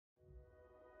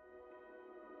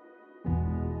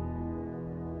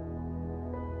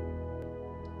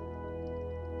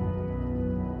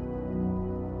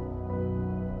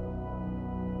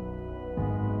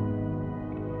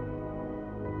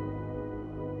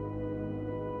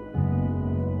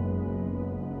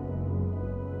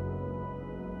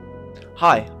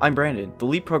Hi, I'm Brandon, the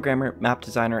lead programmer, map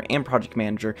designer, and project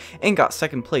manager, and got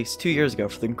second place 2 years ago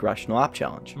for the Congressional App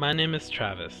Challenge. My name is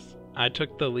Travis. I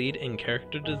took the lead in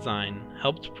character design,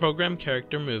 helped program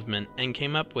character movement, and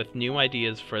came up with new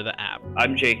ideas for the app.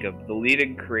 I'm Jacob, the lead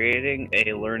in creating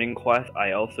a learning quest.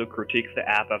 I also critiqued the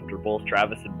app after both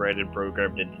Travis and Brandon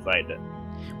programmed and designed it.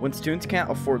 When students can't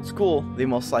afford school, they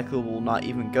most likely will not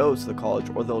even go to the college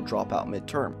or they'll drop out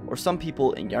midterm. Or some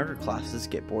people in younger classes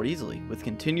get bored easily. With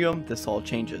Continuum, this all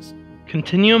changes.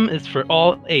 Continuum is for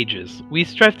all ages. We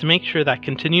strive to make sure that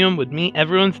Continuum would meet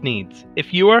everyone's needs.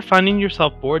 If you are finding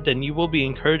yourself bored, then you will be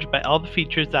encouraged by all the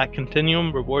features that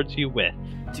Continuum rewards you with.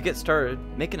 To get started,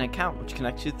 make an account which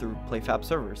connects you through PlayFab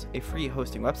servers, a free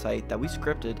hosting website that we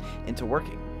scripted into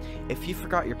working. If you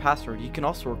forgot your password, you can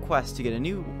also request to get a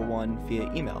new one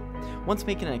via email. Once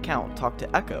making an account, talk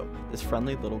to Echo, this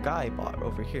friendly little guy bot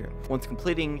over here. Once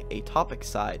completing a topic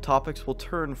side, topics will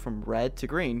turn from red to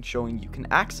green, showing you can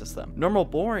access them. Normal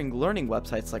boring learning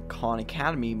websites like Khan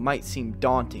Academy might seem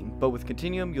daunting, but with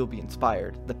Continuum you'll be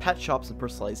inspired. The pet shops and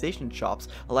personalization shops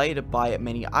allow you to buy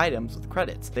many items with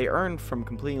credits. They earn from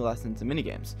completing lessons and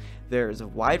minigames. There is a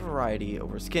wide variety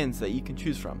over skins that you can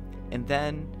choose from.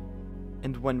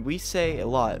 And when we say a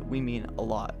lot, we mean a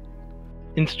lot.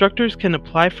 Instructors can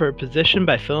apply for a position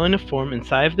by filling a form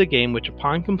inside of the game, which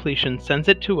upon completion sends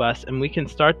it to us and we can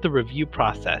start the review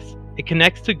process. It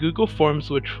connects to Google Forms,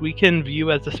 which we can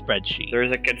view as a spreadsheet. There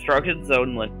is a constructed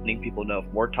zone letting people know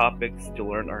if more topics to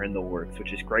learn are in the works,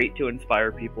 which is great to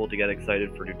inspire people to get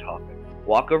excited for new topics.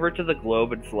 Walk over to the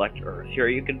globe and select Earth. Here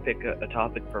you can pick a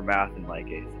topic for math in my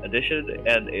case, addition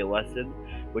and a lesson,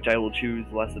 which I will choose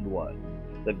lesson 1.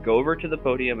 Then go over to the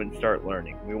podium and start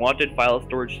learning. We wanted file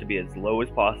storage to be as low as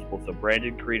possible, so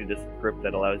Brandon created a script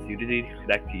that allows you to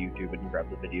connect to YouTube and grab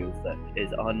the videos that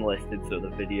is unlisted so the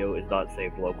video is not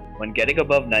saved locally. When getting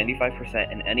above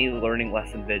 95% in any learning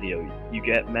lesson video, you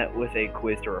get met with a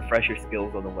quiz to refresh your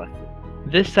skills on the lesson.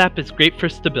 This app is great for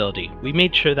stability. We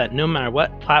made sure that no matter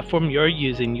what platform you're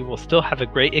using, you will still have a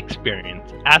great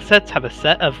experience. Assets have a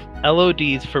set of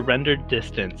LODs for rendered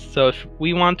distance, so if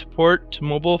we want to port to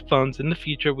mobile phones in the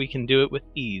future, we can do it with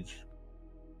ease.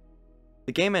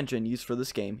 The game engine used for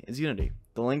this game is Unity.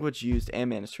 The language used and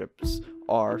manuscripts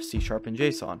are C# and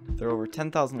JSON. There are over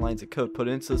 10,000 lines of code put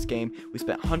into this game. We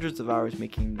spent hundreds of hours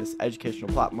making this educational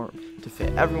platform to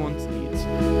fit everyone's needs.